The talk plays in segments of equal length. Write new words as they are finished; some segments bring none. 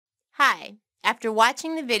Hi! After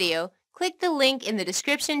watching the video, click the link in the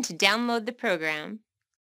description to download the program.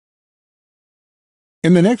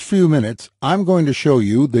 In the next few minutes, I'm going to show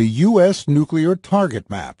you the U.S. nuclear target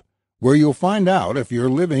map, where you'll find out if you're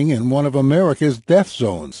living in one of America's death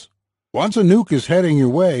zones. Once a nuke is heading your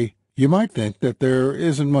way, you might think that there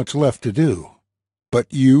isn't much left to do. But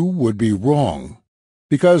you would be wrong,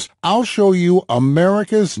 because I'll show you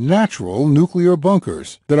America's natural nuclear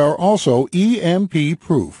bunkers that are also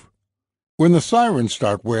EMP-proof. When the sirens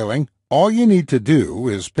start wailing, all you need to do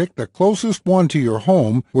is pick the closest one to your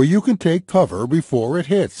home where you can take cover before it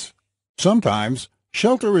hits. Sometimes,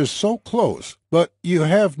 shelter is so close, but you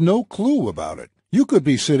have no clue about it. You could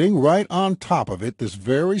be sitting right on top of it this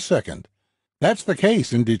very second. That's the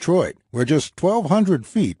case in Detroit, where just 1,200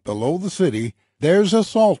 feet below the city, there's a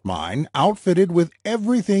salt mine outfitted with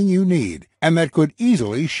everything you need, and that could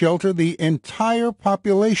easily shelter the entire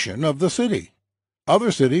population of the city.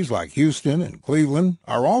 Other cities like Houston and Cleveland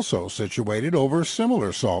are also situated over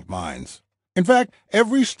similar salt mines. In fact,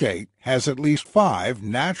 every state has at least 5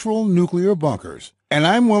 natural nuclear bunkers, and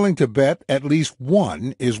I'm willing to bet at least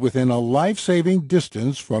one is within a life-saving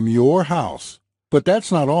distance from your house. But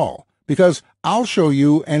that's not all, because I'll show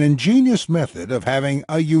you an ingenious method of having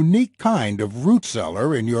a unique kind of root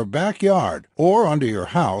cellar in your backyard or under your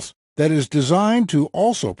house that is designed to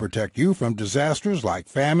also protect you from disasters like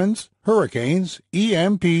famines, hurricanes,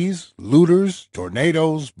 EMPs, looters,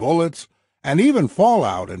 tornadoes, bullets, and even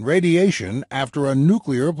fallout and radiation after a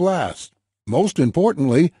nuclear blast. Most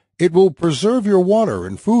importantly, it will preserve your water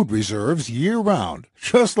and food reserves year-round,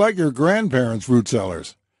 just like your grandparents' root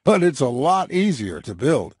cellars. But it's a lot easier to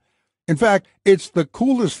build. In fact, it's the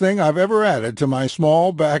coolest thing I've ever added to my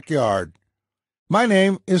small backyard. My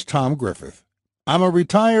name is Tom Griffith. I'm a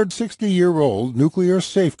retired 60-year-old nuclear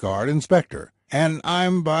safeguard inspector, and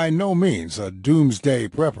I'm by no means a doomsday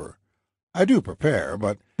prepper. I do prepare,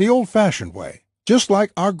 but the old-fashioned way, just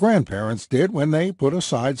like our grandparents did when they put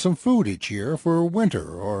aside some food each year for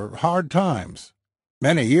winter or hard times.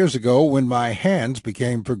 Many years ago, when my hands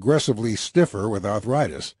became progressively stiffer with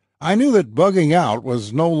arthritis, I knew that bugging out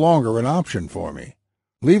was no longer an option for me.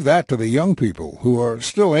 Leave that to the young people who are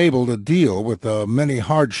still able to deal with the many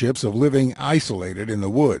hardships of living isolated in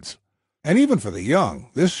the woods. And even for the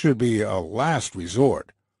young, this should be a last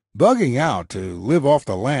resort. Bugging out to live off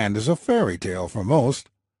the land is a fairy tale for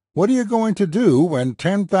most. What are you going to do when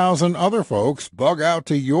 10,000 other folks bug out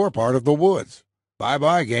to your part of the woods?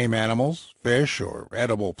 Bye-bye game animals, fish, or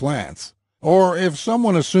edible plants. Or if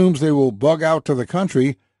someone assumes they will bug out to the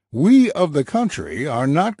country, we of the country are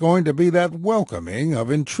not going to be that welcoming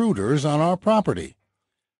of intruders on our property.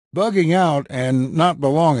 Bugging out and not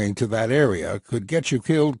belonging to that area could get you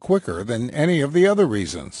killed quicker than any of the other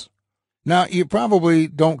reasons. Now, you probably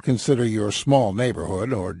don't consider your small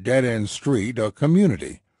neighborhood or dead-end street a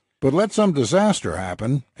community, but let some disaster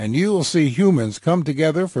happen, and you'll see humans come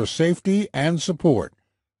together for safety and support,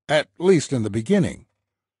 at least in the beginning.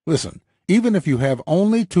 Listen, even if you have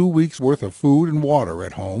only 2 weeks' worth of food and water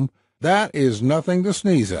at home, that is nothing to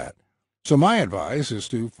sneeze at. So my advice is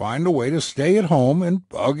to find a way to stay at home and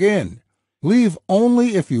bug in. Leave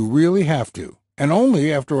only if you really have to, and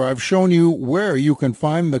only after I've shown you where you can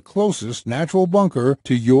find the closest natural bunker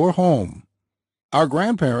to your home. Our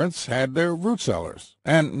grandparents had their root cellars,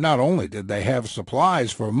 and not only did they have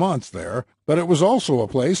supplies for months there, but it was also a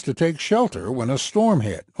place to take shelter when a storm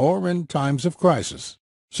hit or in times of crisis.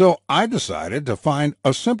 So I decided to find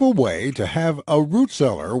a simple way to have a root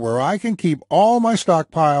cellar where I can keep all my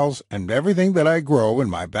stockpiles and everything that I grow in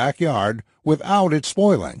my backyard without it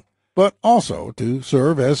spoiling, but also to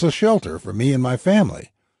serve as a shelter for me and my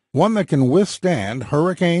family, one that can withstand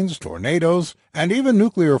hurricanes, tornadoes, and even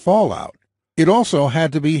nuclear fallout. It also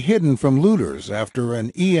had to be hidden from looters after an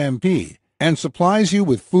EMP and supplies you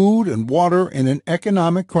with food and water in an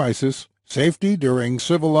economic crisis, safety during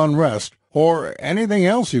civil unrest, or anything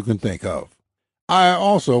else you can think of. I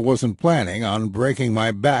also wasn't planning on breaking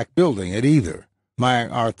my back building it either. My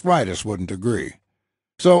arthritis wouldn't agree.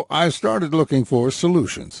 So I started looking for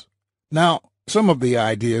solutions. Now, some of the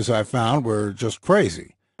ideas I found were just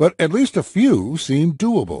crazy, but at least a few seemed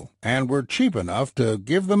doable and were cheap enough to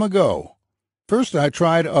give them a go. First, I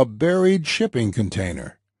tried a buried shipping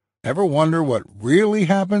container. Ever wonder what really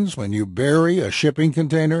happens when you bury a shipping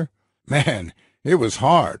container? Man, it was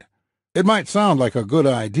hard. It might sound like a good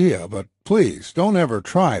idea, but please don't ever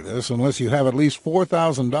try this unless you have at least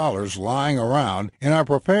 $4,000 lying around and are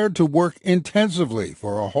prepared to work intensively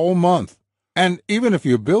for a whole month. And even if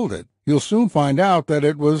you build it, you'll soon find out that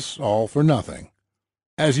it was all for nothing.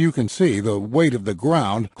 As you can see, the weight of the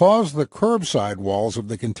ground caused the curbside walls of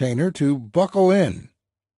the container to buckle in.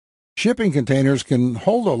 Shipping containers can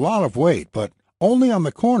hold a lot of weight, but only on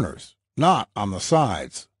the corners, not on the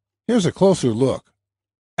sides. Here's a closer look.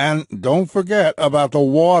 And don't forget about the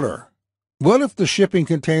water. What if the shipping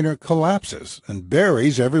container collapses and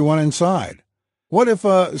buries everyone inside? What if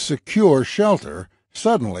a secure shelter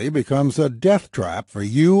suddenly becomes a death trap for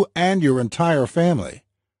you and your entire family?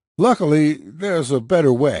 Luckily, there's a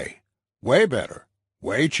better way. Way better,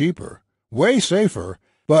 way cheaper, way safer,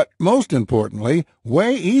 but most importantly,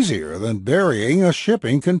 way easier than burying a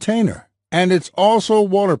shipping container. And it's also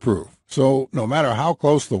waterproof, so no matter how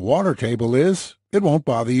close the water table is, it won't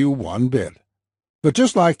bother you one bit. But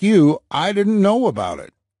just like you, I didn't know about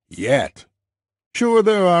it. Yet. Sure,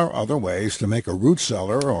 there are other ways to make a root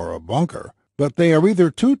cellar or a bunker, but they are either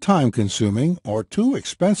too time-consuming or too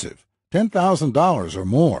expensive, $10,000 or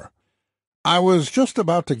more. I was just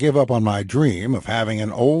about to give up on my dream of having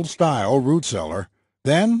an old-style root cellar.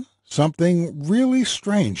 Then something really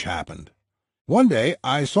strange happened. One day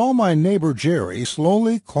I saw my neighbor Jerry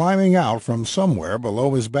slowly climbing out from somewhere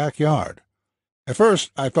below his backyard. At first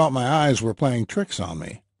I thought my eyes were playing tricks on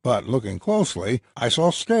me, but looking closely I saw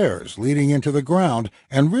stairs leading into the ground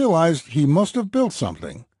and realized he must have built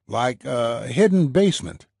something, like a hidden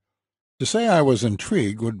basement. To say I was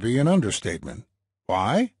intrigued would be an understatement.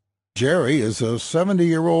 Why? Jerry is a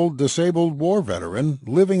 70-year-old disabled war veteran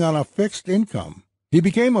living on a fixed income. He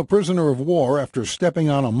became a prisoner of war after stepping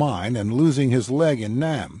on a mine and losing his leg in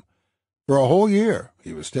Nam. For a whole year,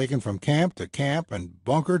 he was taken from camp to camp and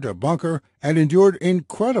bunker to bunker and endured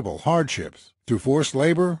incredible hardships. Through forced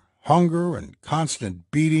labor, hunger, and constant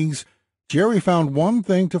beatings, Jerry found one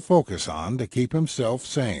thing to focus on to keep himself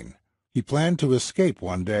sane. He planned to escape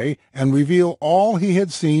one day and reveal all he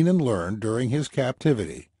had seen and learned during his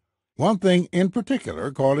captivity. One thing in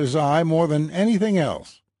particular caught his eye more than anything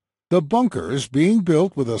else: the bunkers being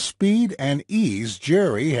built with a speed and ease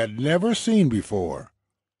Jerry had never seen before.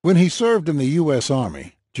 When he served in the U.S.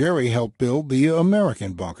 Army, Jerry helped build the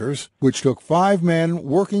American bunkers, which took 5 men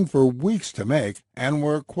working for weeks to make and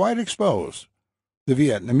were quite exposed. The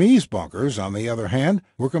Vietnamese bunkers, on the other hand,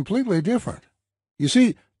 were completely different. You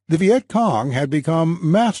see, the Viet Cong had become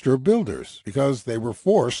master builders because they were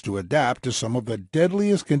forced to adapt to some of the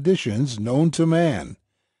deadliest conditions known to man.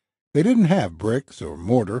 They didn't have bricks or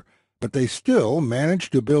mortar, but they still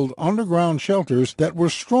managed to build underground shelters that were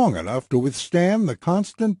strong enough to withstand the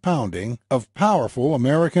constant pounding of powerful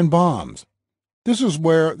American bombs. This is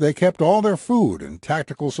where they kept all their food and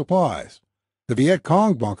tactical supplies. The Viet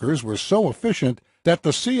Cong bunkers were so efficient that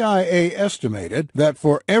the CIA estimated that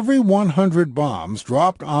for every 100 bombs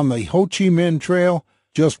dropped on the Ho Chi Minh Trail,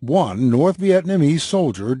 just 1 North Vietnamese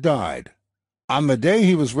soldier died. On the day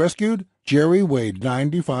he was rescued, Jerry weighed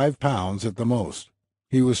 95 pounds at the most.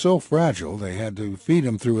 He was so fragile they had to feed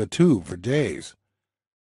him through a tube for days.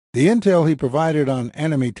 The intel he provided on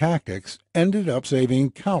enemy tactics ended up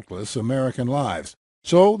saving countless American lives,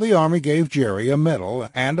 so the Army gave Jerry a medal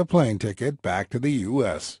and a plane ticket back to the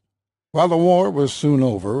U.S. While the war was soon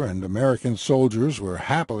over and American soldiers were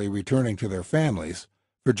happily returning to their families,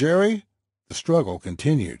 for Jerry, the struggle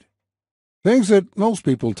continued. Things that most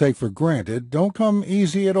people take for granted don't come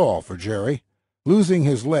easy at all for Jerry. Losing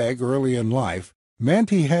his leg early in life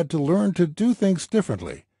meant he had to learn to do things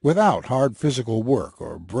differently, without hard physical work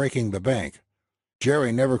or breaking the bank.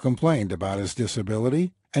 Jerry never complained about his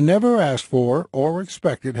disability and never asked for or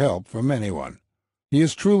expected help from anyone. He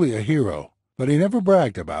is truly a hero, but he never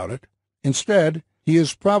bragged about it. Instead, he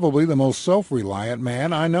is probably the most self-reliant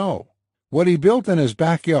man I know. What he built in his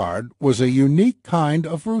backyard was a unique kind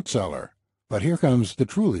of root cellar. But here comes the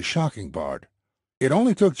truly shocking part. It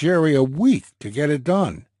only took Jerry a week to get it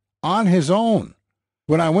done, on his own.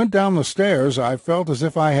 When I went down the stairs, I felt as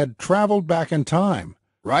if I had traveled back in time,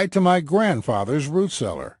 right to my grandfather's root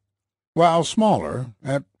cellar. While smaller,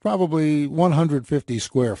 at probably 150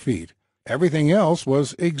 square feet, everything else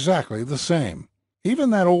was exactly the same. Even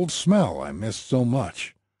that old smell I missed so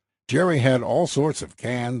much. Jerry had all sorts of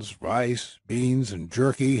cans, rice, beans, and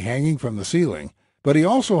jerky hanging from the ceiling, but he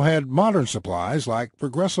also had modern supplies like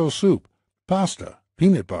Progresso soup, pasta,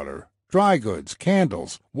 peanut butter, dry goods,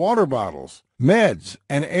 candles, water bottles, meds,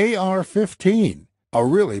 an AR-15, a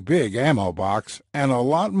really big ammo box, and a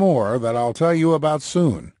lot more that I'll tell you about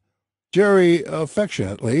soon. Jerry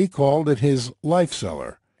affectionately called it his life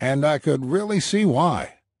cellar, and I could really see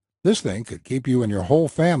why. This thing could keep you and your whole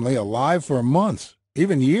family alive for months,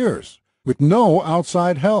 even years, with no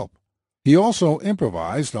outside help. He also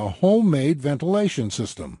improvised a homemade ventilation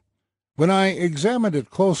system. When I examined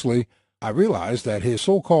it closely, I realized that his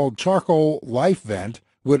so-called charcoal life vent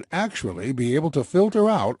would actually be able to filter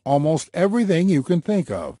out almost everything you can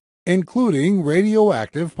think of. including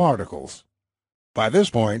radioactive particles. By this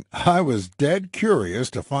point, I was dead curious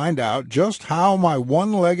to find out just how my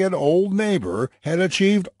one-legged old neighbor had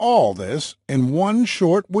achieved all this in one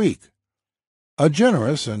short week. A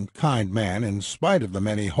generous and kind man, in spite of the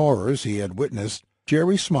many horrors he had witnessed,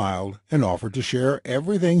 Jerry smiled and offered to share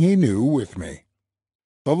everything he knew with me.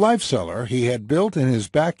 The life cellar he had built in his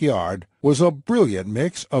backyard was a brilliant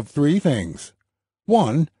mix of three things.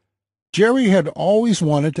 1. Jerry had always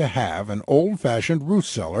wanted to have an old-fashioned root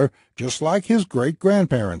cellar just like his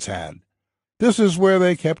great-grandparents had. This is where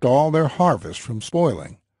they kept all their harvest from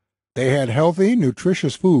spoiling. They had healthy,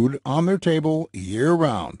 nutritious food on their table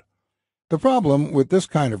year-round. The problem with this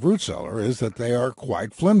kind of root cellar is that they are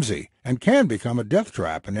quite flimsy and can become a death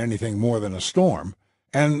trap in anything more than a storm,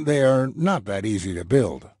 and they are not that easy to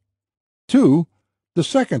build. 2. The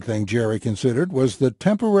second thing Jerry considered was the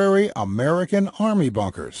temporary American Army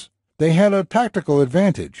bunkers. They had a tactical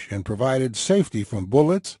advantage and provided safety from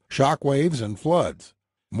bullets, shock waves, and floods.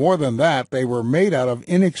 More than that, they were made out of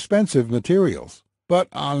inexpensive materials. But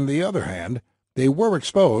on the other hand, they were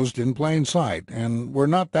exposed in plain sight and were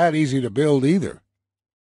not that easy to build either.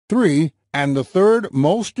 3. And the third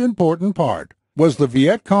most important part was the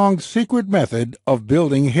Viet Cong's secret method of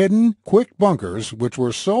building hidden, quick bunkers which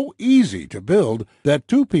were so easy to build that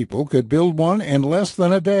two people could build one in less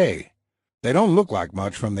than a day. They don't look like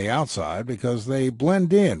much from the outside because they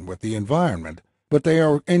blend in with the environment, but they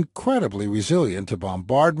are incredibly resilient to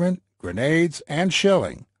bombardment, grenades, and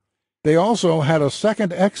shelling. They also had a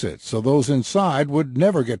second exit so those inside would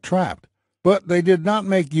never get trapped, but they did not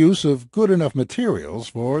make use of good enough materials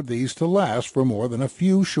for these to last for more than a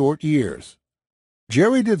few short years.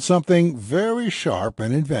 Jerry did something very sharp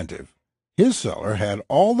and inventive. His cellar had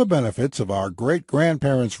all the benefits of our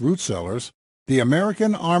great-grandparents' root cellars, the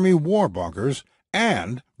American Army war bunkers,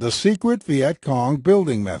 and the secret Viet Cong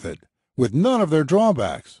building method, with none of their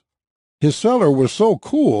drawbacks. His cellar was so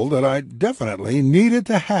cool that I definitely needed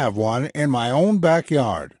to have one in my own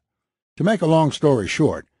backyard. To make a long story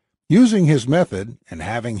short, using his method and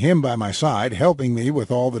having him by my side helping me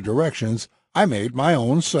with all the directions, I made my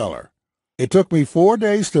own cellar. It took me 4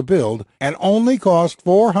 days to build and only cost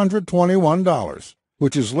 $421,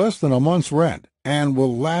 which is less than a month's rent and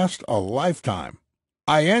will last a lifetime.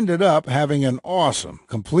 I ended up having an awesome,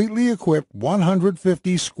 completely equipped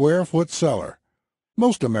 150-square-foot cellar.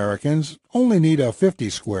 Most Americans only need a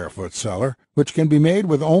 50-square-foot cellar, which can be made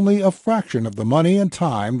with only a fraction of the money and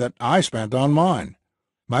time that I spent on mine.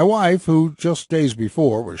 My wife, who just days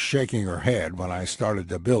before was shaking her head when I started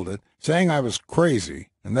to build it, saying I was crazy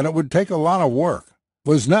and that it would take a lot of work,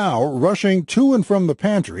 was now rushing to and from the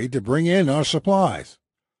pantry to bring in our supplies.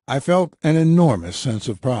 I felt an enormous sense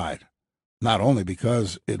of pride, not only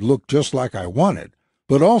because it looked just like I wanted,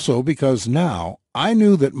 but also because now I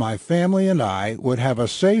knew that my family and I would have a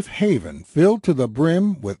safe haven filled to the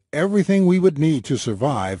brim with everything we would need to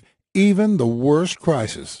survive even the worst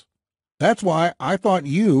crisis. That's why I thought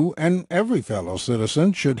you and every fellow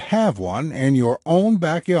citizen should have one in your own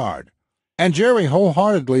backyard. And Jerry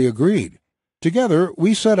wholeheartedly agreed. Together,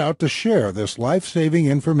 we set out to share this life-saving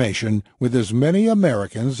information with as many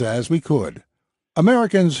Americans as we could.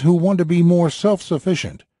 Americans who want to be more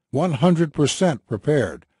self-sufficient, 100%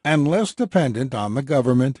 prepared, and less dependent on the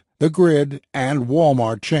government, the grid, and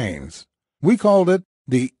Walmart chains. We called it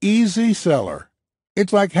the Easy Cellar.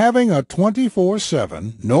 It's like having a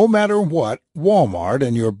 24/7, no matter what, Walmart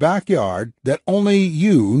in your backyard that only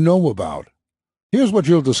you know about. Here's what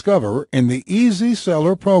you'll discover in the Easy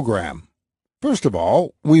Cellar program. First of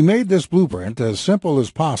all, we made this blueprint as simple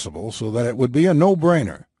as possible so that it would be a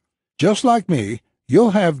no-brainer. Just like me,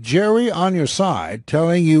 you'll have Jerry on your side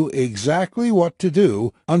telling you exactly what to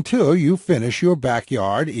do until you finish your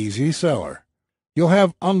backyard Easy Cellar. You'll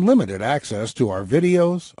have unlimited access to our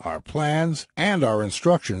videos, our plans, and our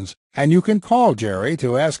instructions, and you can call Jerry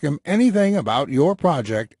to ask him anything about your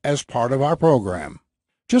project as part of our program.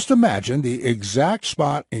 Just imagine the exact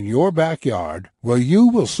spot in your backyard where you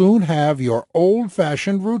will soon have your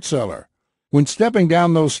old-fashioned root cellar. When stepping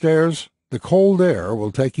down those stairs, the cold air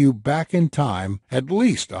will take you back in time at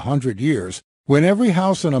least 100 years, when every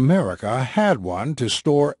house in America had one to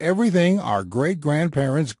store everything our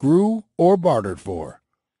great-grandparents grew or bartered for.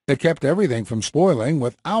 It kept everything from spoiling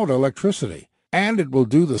without electricity, and it will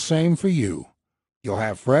do the same for you. You'll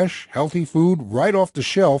have fresh, healthy food right off the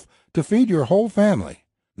shelf to feed your whole family.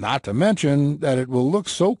 Not to mention that it will look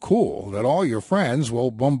so cool that all your friends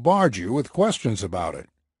will bombard you with questions about it.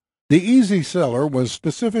 The Easy Cellar was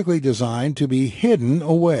specifically designed to be hidden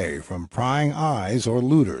away from prying eyes or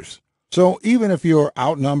looters. So even if you're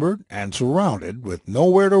outnumbered and surrounded with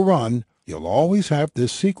nowhere to run, you'll always have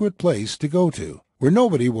this secret place to go to, where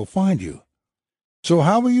nobody will find you. So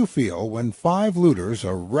how will you feel when 5 looters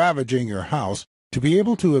are ravaging your house to be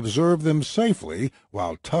able to observe them safely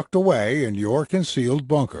while tucked away in your concealed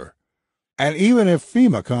bunker? And even if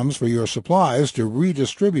FEMA comes for your supplies to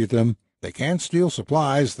redistribute them, they can't steal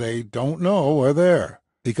supplies they don't know are there,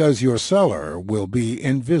 because your cellar will be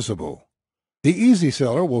invisible. The Easy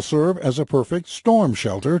Cellar will serve as a perfect storm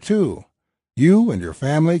shelter, too. You and your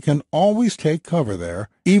family can always take cover there,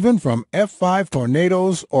 even from F5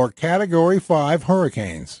 tornadoes or Category 5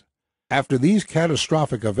 hurricanes. After these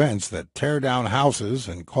catastrophic events that tear down houses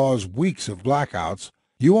and cause weeks of blackouts,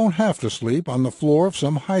 you won't have to sleep on the floor of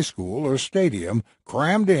some high school or stadium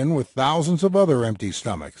crammed in with thousands of other empty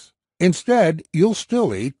stomachs. Instead, you'll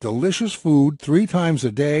still eat delicious food 3 times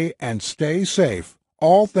a day and stay safe,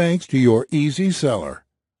 all thanks to your Easy Cellar.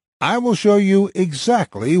 I will show you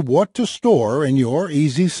exactly what to store in your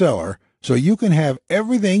Easy Cellar so you can have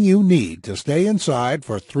everything you need to stay inside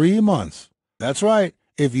for 3 months. That's right,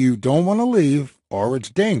 if you don't want to leave or it's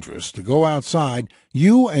dangerous to go outside,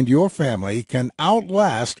 you and your family can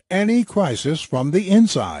outlast any crisis from the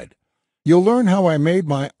inside. You'll learn how I made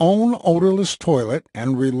my own odorless toilet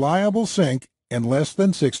and reliable sink in less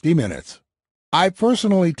than 60 minutes. I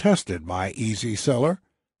personally tested my Easy Cellar.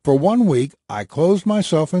 For 1 week, I closed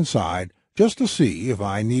myself inside just to see if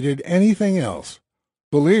I needed anything else.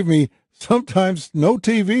 Believe me, sometimes no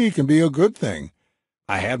TV can be a good thing.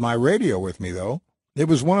 I had my radio with me, though. It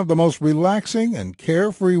was one of the most relaxing and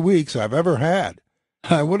carefree weeks I've ever had.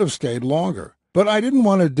 I would have stayed longer, but I didn't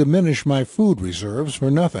want to diminish my food reserves for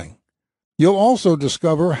nothing. You'll also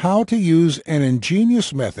discover how to use an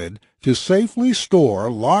ingenious method to safely store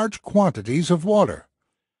large quantities of water.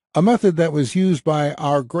 A method that was used by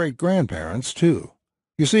our great-grandparents, too.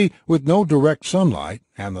 You see, with no direct sunlight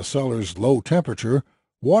and the cellar's low temperature,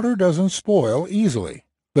 water doesn't spoil easily.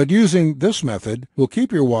 But using this method will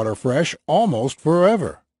keep your water fresh almost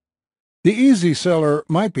forever. The Easy Cellar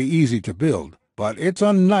might be easy to build, but it's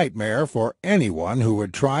a nightmare for anyone who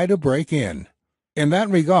would try to break in. In that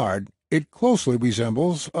regard, it closely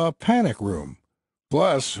resembles a panic room.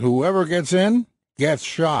 Plus, whoever gets in gets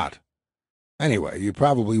shot. Anyway, you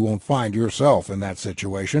probably won't find yourself in that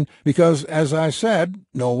situation because, as I said,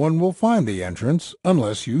 no one will find the entrance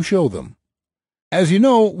unless you show them. As you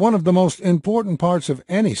know, one of the most important parts of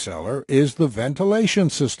any cellar is the ventilation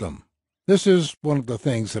system. This is one of the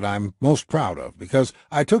things that I'm most proud of because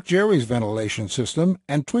I took Jerry's ventilation system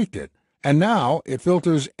and tweaked it, and now it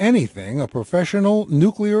filters anything a professional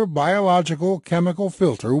nuclear, biological, chemical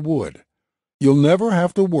filter would. You'll never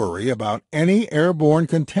have to worry about any airborne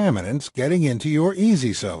contaminants getting into your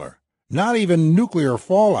Easy Cellar, not even nuclear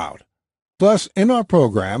fallout. Plus, in our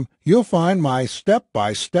program, you'll find my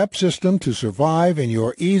step-by-step system to survive in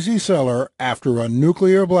your Easy Cellar after a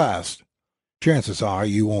nuclear blast. Chances are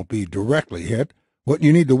you won't be directly hit. What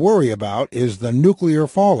you need to worry about is the nuclear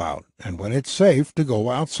fallout and when it's safe to go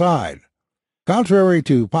outside. Contrary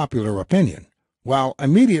to popular opinion, while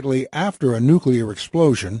immediately after a nuclear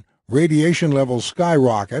explosion, radiation levels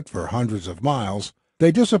skyrocket for hundreds of miles,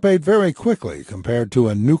 they dissipate very quickly compared to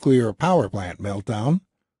a nuclear power plant meltdown.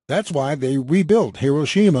 That's why they rebuilt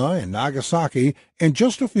Hiroshima and Nagasaki in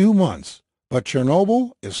just a few months, but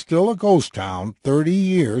Chernobyl is still a ghost town 30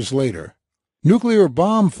 years later. Nuclear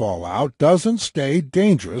bomb fallout doesn't stay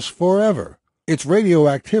dangerous forever. Its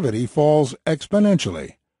radioactivity falls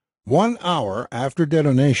exponentially. 1 hour after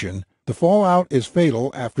detonation, the fallout is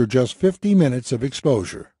fatal after just 50 minutes of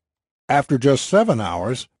exposure. After just 7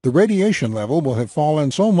 hours, the radiation level will have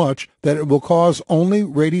fallen so much that it will cause only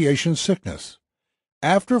radiation sickness.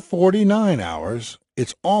 After 49 hours,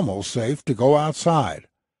 it's almost safe to go outside.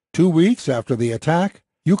 2 weeks after the attack,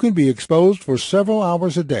 you can be exposed for several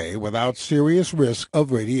hours a day without serious risk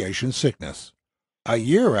of radiation sickness. A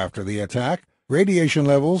year after the attack, radiation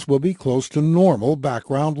levels will be close to normal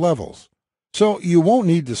background levels. So you won't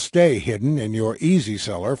need to stay hidden in your Easy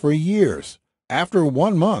Cellar for years. After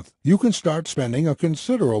 1 month, you can start spending a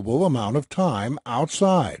considerable amount of time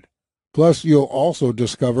outside. Plus, you'll also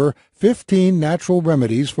discover 15 natural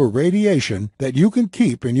remedies for radiation that you can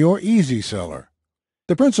keep in your Easy Cellar.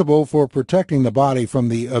 The principle for protecting the body from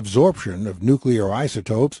the absorption of nuclear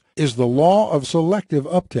isotopes is the law of selective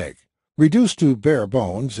uptake. Reduced to bare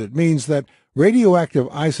bones, it means that radioactive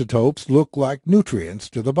isotopes look like nutrients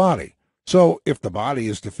to the body. So, if the body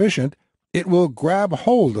is deficient, it will grab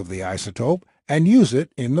hold of the isotope and use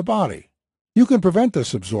it in the body. You can prevent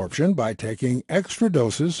this absorption by taking extra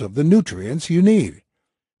doses of the nutrients you need.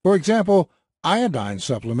 For example, iodine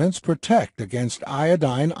supplements protect against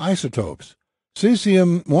iodine isotopes.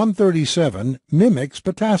 Cesium-137 mimics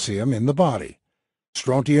potassium in the body.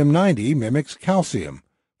 Strontium-90 mimics calcium.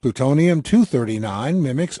 Plutonium-239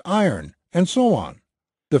 mimics iron, and so on.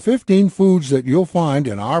 The 15 foods that you'll find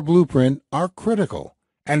in our blueprint are critical,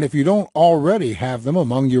 and if you don't already have them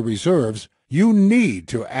among your reserves, you need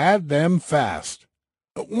to add them fast.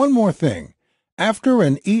 One more thing. After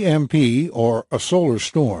an EMP or a solar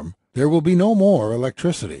storm, there will be no more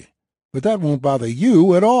electricity. But that won't bother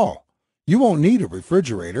you at all. You won't need a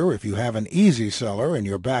refrigerator if you have an easy cellar in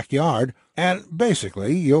your backyard, and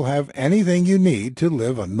basically you'll have anything you need to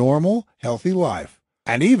live a normal, healthy life,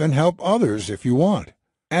 and even help others if you want.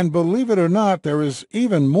 And believe it or not, there is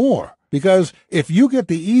even more, because if you get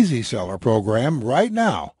the Easy Cellar program right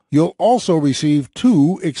now, you'll also receive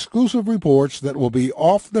 2 exclusive reports that will be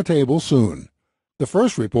off the table soon. The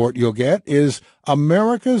first report you'll get is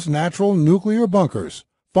America's Natural Nuclear Bunkers.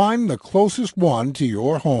 Find the closest one to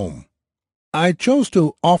your home. I chose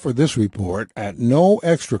to offer this report at no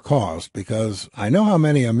extra cost because I know how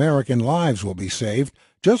many American lives will be saved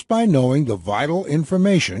just by knowing the vital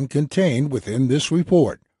information contained within this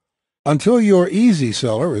report. Until your Easy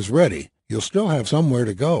Cellar is ready, you'll still have somewhere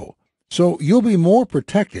to go, so you'll be more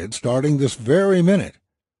protected starting this very minute.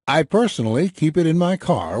 I personally keep it in my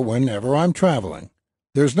car whenever I'm traveling.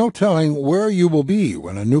 There's no telling where you will be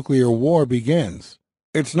when a nuclear war begins.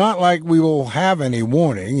 It's not like we will have any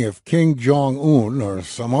warning if Kim Jong-un or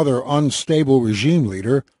some other unstable regime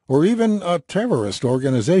leader or even a terrorist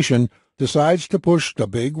organization decides to push the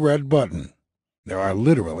big red button. There are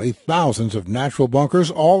literally thousands of natural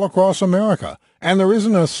bunkers all across America, and there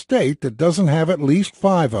isn't a state that doesn't have at least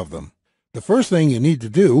 5 of them. The first thing you need to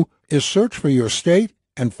do is search for your state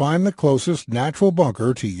and find the closest natural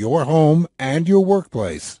bunker to your home and your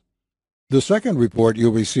workplace. The second report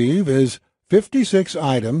you'll receive is 56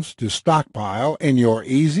 items to stockpile in your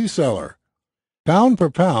Easy Cellar. Pound per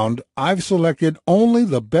pound, I've selected only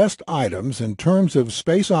the best items in terms of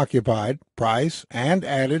space occupied, price, and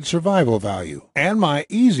added survival value, and my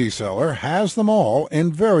Easy Cellar has them all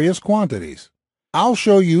in various quantities. I'll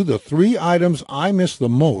show you the 3 items I missed the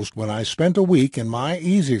most when I spent a week in my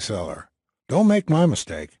Easy Cellar. Don't make my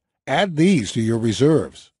mistake. Add these to your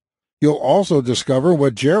reserves. You'll also discover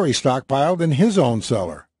what Jerry stockpiled in his own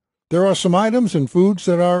cellar. There are some items and foods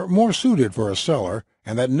that are more suited for a cellar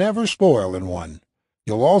and that never spoil in one.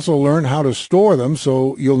 You'll also learn how to store them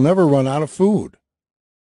so you'll never run out of food.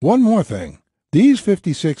 One more thing. These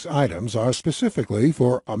 56 items are specifically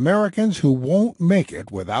for Americans who won't make it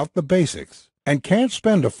without the basics and can't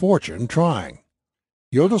spend a fortune trying.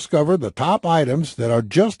 You'll discover the top items that are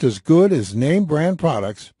just as good as name-brand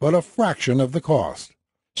products but a fraction of the cost.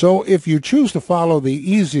 So if you choose to follow the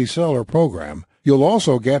Easy Cellar program, you'll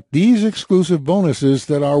also get these exclusive bonuses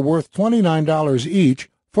that are worth $29 each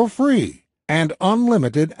for free and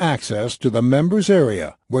unlimited access to the members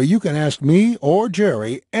area where you can ask me or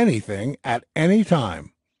Jerry anything at any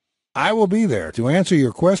time. I will be there to answer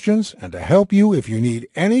your questions and to help you if you need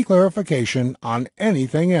any clarification on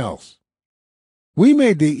anything else. We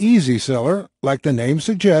made the Easy Cellar, like the name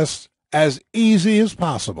suggests, as easy as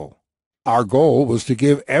possible. Our goal was to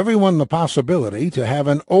give everyone the possibility to have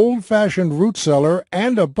an old-fashioned root cellar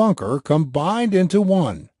and a bunker combined into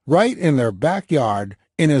one, right in their backyard,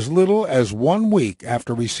 in as little as 1 week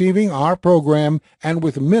after receiving our program and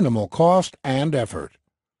with minimal cost and effort.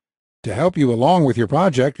 To help you along with your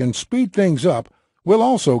project and speed things up, we'll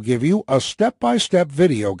also give you a step-by-step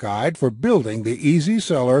video guide for building the Easy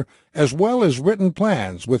Cellar as well as written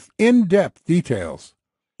plans with in-depth details.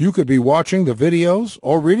 You could be watching the videos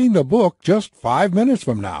or reading the book just 5 minutes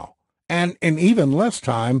from now, and in even less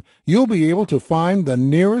time, you'll be able to find the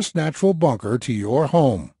nearest natural bunker to your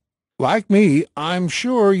home. Like me, I'm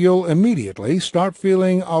sure you'll immediately start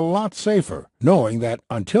feeling a lot safer, knowing that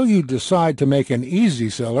until you decide to make an Easy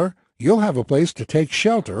Cellar, you'll have a place to take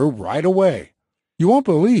shelter right away. You won't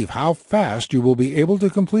believe how fast you will be able to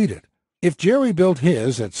complete it. If Jerry built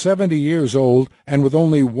his at 70 years old and with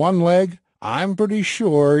only 1 leg, I'm pretty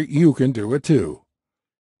sure you can do it too.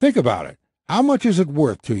 Think about it. How much is it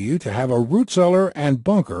worth to you to have a root cellar and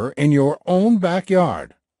bunker in your own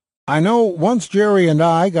backyard? I know once Jerry and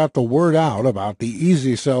I got the word out about the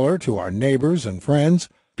Easy Cellar to our neighbors and friends,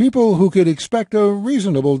 people who could expect a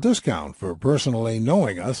reasonable discount for personally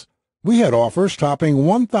knowing us, we had offers topping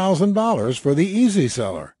 $1,000 for the Easy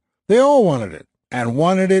Cellar. They all wanted it, and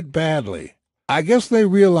wanted it badly. I guess they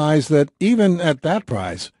realized that even at that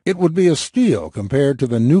price, it would be a steal compared to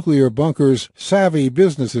the nuclear bunkers savvy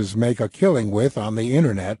businesses make a killing with on the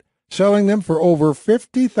Internet, selling them for over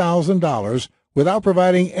 $50,000 without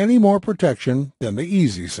providing any more protection than the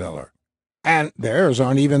Easy Cellar. And theirs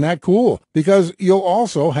aren't even that cool, because you'll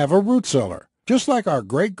also have a root cellar, just like our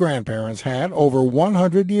great-grandparents had over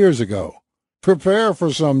 100 years ago. Prepare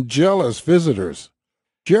for some jealous visitors.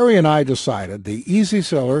 Jerry and I decided the Easy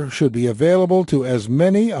Cellar should be available to as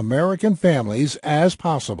many American families as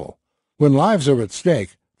possible. When lives are at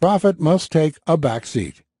stake, profit must take a back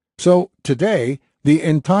seat. So today, the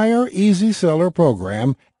entire Easy Cellar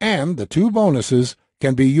program and the 2 bonuses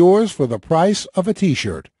can be yours for the price of a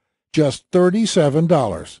T-shirt, just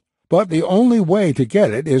 $37. But the only way to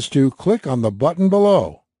get it is to click on the button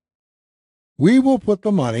below. We will put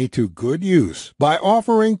the money to good use by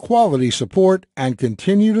offering quality support and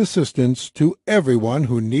continued assistance to everyone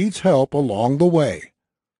who needs help along the way.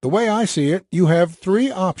 The way I see it, you have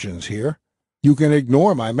 3 options here. You can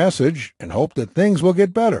ignore my message and hope that things will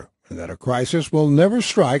get better and that a crisis will never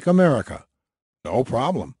strike America. No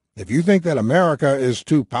problem. If you think that America is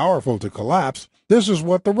too powerful to collapse, this is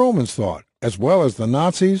what the Romans thought, as well as the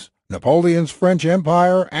Nazis, Napoleon's French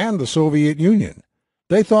Empire, and the Soviet Union.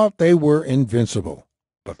 They thought they were invincible,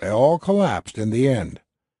 but they all collapsed in the end.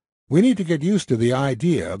 We need to get used to the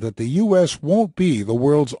idea that the U.S. won't be the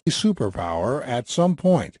world's superpower at some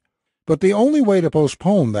point. But the only way to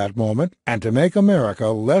postpone that moment and to make America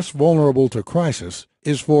less vulnerable to crisis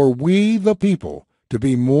is for we, the people, to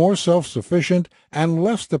be more self-sufficient and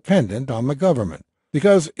less dependent on the government.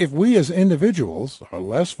 Because if we as individuals are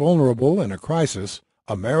less vulnerable in a crisis,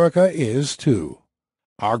 America is too.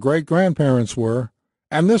 Our great-grandparents were.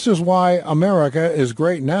 And this is why America is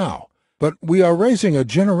great now. But we are raising a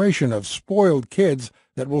generation of spoiled kids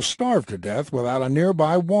that will starve to death without a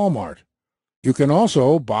nearby Walmart. You can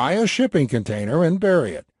also buy a shipping container and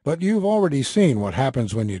bury it, but you've already seen what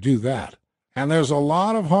happens when you do that. And there's a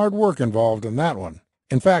lot of hard work involved in that one.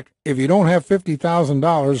 In fact, if you don't have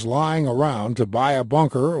 $50,000 lying around to buy a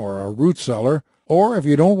bunker or a root cellar, or if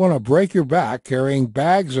you don't want to break your back carrying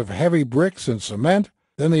bags of heavy bricks and cement,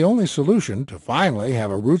 then the only solution to finally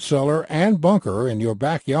have a root cellar and bunker in your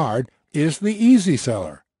backyard is the Easy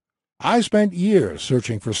Cellar. I spent years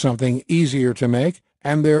searching for something easier to make,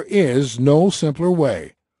 and there is no simpler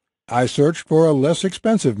way. I searched for a less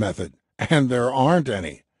expensive method, and there aren't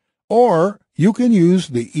any. Or you can use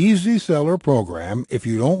the Easy Cellar program if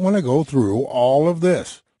you don't want to go through all of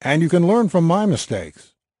this, and you can learn from my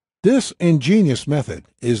mistakes. This ingenious method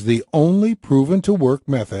is the only proven-to-work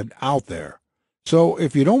method out there. So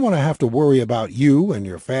if you don't want to have to worry about you and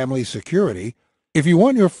your family's security, if you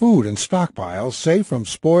want your food and stockpiles safe from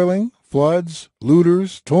spoiling, floods,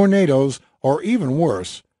 looters, tornadoes, or even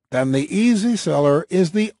worse, then the Easy Cellar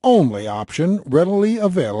is the only option readily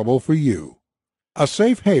available for you. A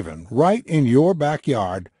safe haven right in your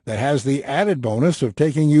backyard that has the added bonus of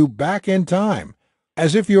taking you back in time,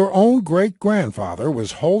 as if your own great-grandfather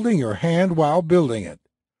was holding your hand while building it.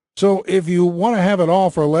 So if you want to have it all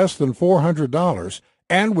for less than $400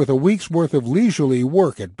 and with a week's worth of leisurely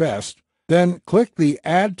work at best, then click the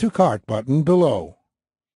Add to Cart button below.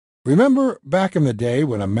 Remember back in the day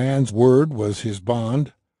when a man's word was his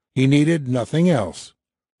bond? He needed nothing else.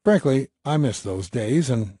 Frankly, I miss those days,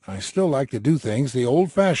 and I still like to do things the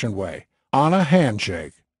old-fashioned way, on a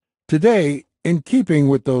handshake. Today, in keeping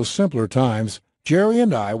with those simpler times, Jerry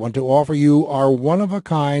and I want to offer you our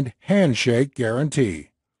one-of-a-kind handshake guarantee.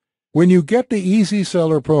 When you get the Easy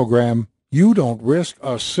Cellar program, you don't risk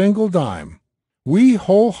a single dime. We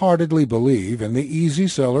wholeheartedly believe in the Easy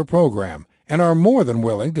Cellar program and are more than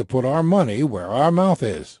willing to put our money where our mouth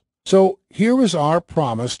is. So here is our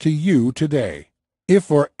promise to you today. If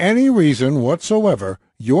for any reason whatsoever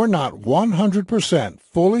you're not 100%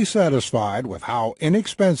 fully satisfied with how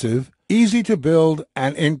inexpensive, easy to build,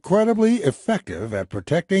 and incredibly effective at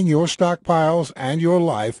protecting your stockpiles and your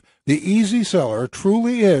life the Easy Cellar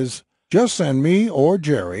truly is, just send me or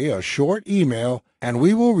Jerry a short email and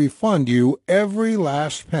we will refund you every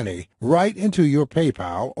last penny right into your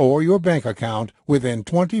PayPal or your bank account within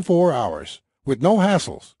 24 hours, with no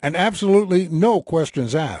hassles and absolutely no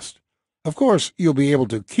questions asked. Of course, you'll be able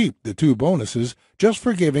to keep the 2 bonuses just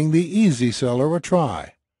for giving the Easy Cellar a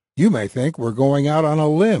try. You may think we're going out on a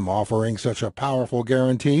limb offering such a powerful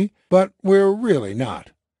guarantee, but we're really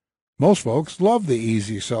not. Most folks love the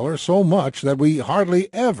Easy Cellar so much that we hardly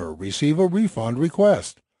ever receive a refund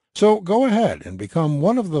request. So go ahead and become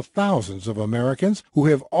one of the thousands of Americans who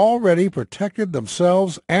have already protected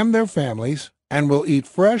themselves and their families and will eat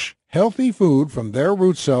fresh, healthy food from their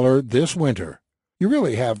root cellar this winter. You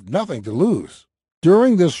really have nothing to lose.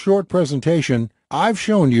 During this short presentation, I've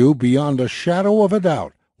shown you beyond a shadow of a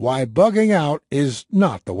doubt why bugging out is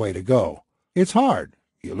not the way to go. It's hard.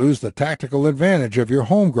 You lose the tactical advantage of your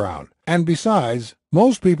home ground, and besides,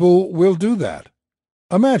 most people will do that.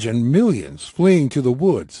 Imagine millions fleeing to the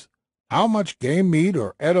woods. How much game meat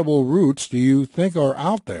or edible roots do you think are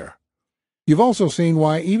out there? You've also seen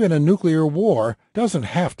why even a nuclear war doesn't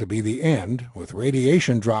have to be the end, with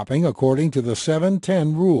radiation dropping according to the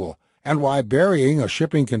 7-10 rule, and why burying a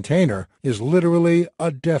shipping container is literally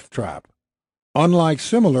a death trap. Unlike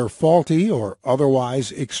similar faulty or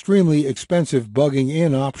otherwise extremely expensive bugging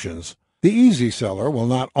in options, the Easy Cellar will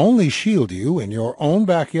not only shield you in your own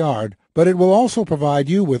backyard, but it will also provide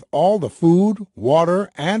you with all the food, water,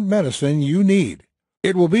 and medicine you need.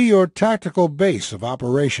 It will be your tactical base of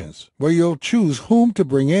operations, where you'll choose whom to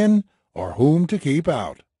bring in or whom to keep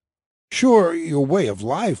out. Sure, your way of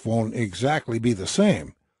life won't exactly be the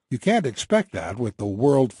same. You can't expect that with the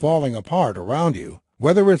world falling apart around you.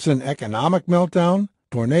 Whether it's an economic meltdown,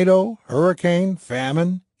 tornado, hurricane,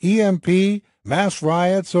 famine, EMP, mass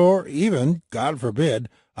riots, or even, God forbid,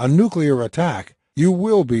 a nuclear attack, you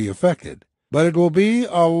will be affected. But it will be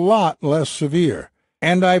a lot less severe.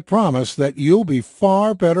 And I promise that you'll be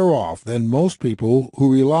far better off than most people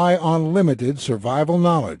who rely on limited survival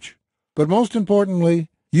knowledge. But most importantly,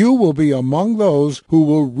 you will be among those who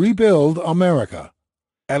will rebuild America.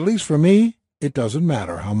 At least for me, it doesn't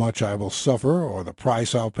matter how much I will suffer or the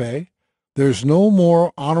price I'll pay. There's no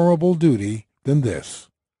more honorable duty than this.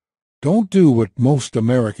 Don't do what most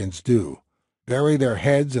Americans do. Bury their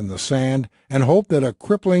heads in the sand and hope that a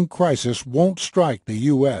crippling crisis won't strike the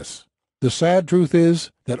U.S. The sad truth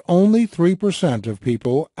is that only 3% of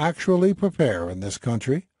people actually prepare in this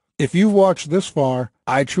country. If you've watched this far,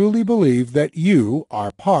 I truly believe that you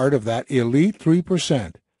are part of that elite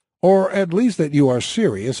 3%, or at least that you are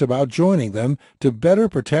serious about joining them to better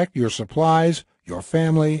protect your supplies, your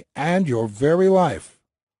family, and your very life.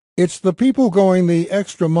 It's the people going the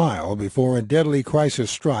extra mile before a deadly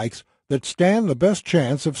crisis strikes that stand the best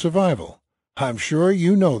chance of survival. I'm sure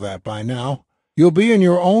you know that by now. You'll be in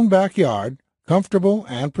your own backyard, comfortable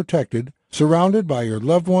and protected, surrounded by your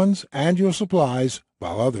loved ones and your supplies,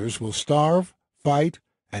 while others will starve, fight,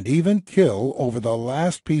 and even kill over the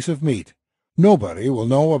last piece of meat. Nobody will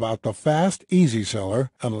know about the fast Easy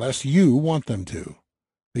Cellar unless you want them to.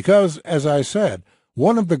 Because, as I said,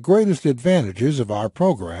 one of the greatest advantages of our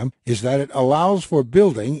program is that it allows for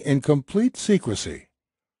building in complete secrecy.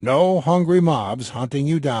 No hungry mobs hunting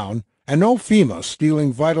you down, and no FEMA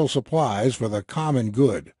stealing vital supplies for the common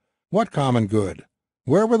good. What common good?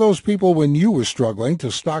 Where were those people when you were struggling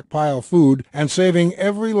to stockpile food and saving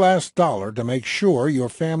every last dollar to make sure your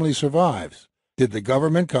family survives? Did the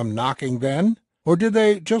government come knocking then? Or did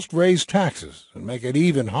they just raise taxes and make it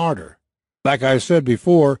even harder? Like I said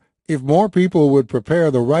before, if more people would prepare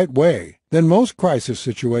the right way, then most crisis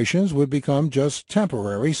situations would become just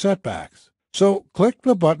temporary setbacks. So click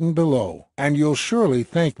the button below, and you'll surely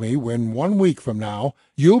thank me when 1 week from now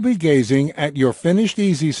you'll be gazing at your finished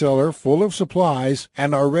Easy Cellar full of supplies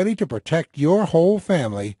and are ready to protect your whole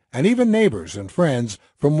family and even neighbors and friends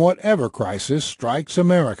from whatever crisis strikes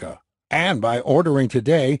America. And by ordering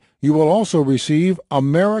today, you will also receive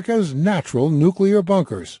America's Natural Nuclear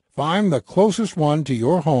Bunkers. Find the closest one to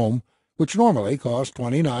your home, which normally costs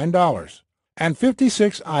 $29, and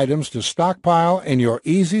 56 items to stockpile in your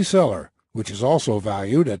Easy Cellar, which is also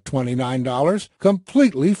valued at $29,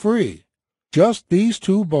 completely free. Just these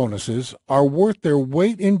two bonuses are worth their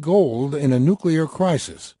weight in gold in a nuclear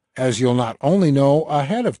crisis, as you'll not only know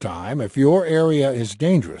ahead of time if your area is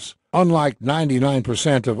dangerous, unlike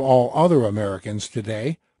 99% of all other Americans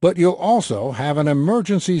today, but you'll also have an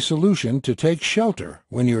emergency solution to take shelter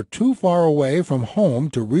when you're too far away from home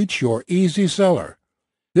to reach your Easy Cellar.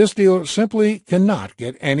 This deal simply cannot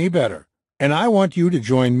get any better. And I want you to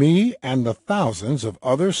join me and the thousands of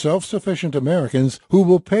other self-sufficient Americans who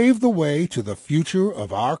will pave the way to the future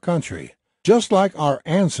of our country, just like our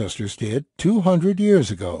ancestors did 200 years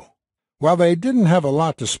ago. While they didn't have a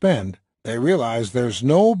lot to spend, they realized there's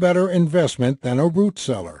no better investment than a root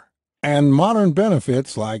cellar. And modern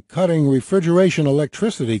benefits like cutting refrigeration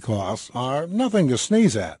electricity costs are nothing to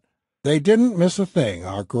sneeze at. They didn't miss a thing,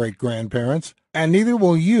 our great-grandparents, and neither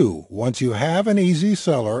will you once you have an Easy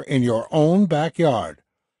Cellar in your own backyard.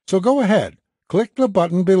 So go ahead, click the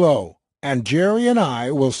button below, and Jerry and I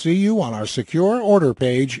will see you on our secure order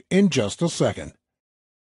page in just a second.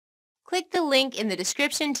 Click the link in the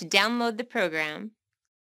description to download the program.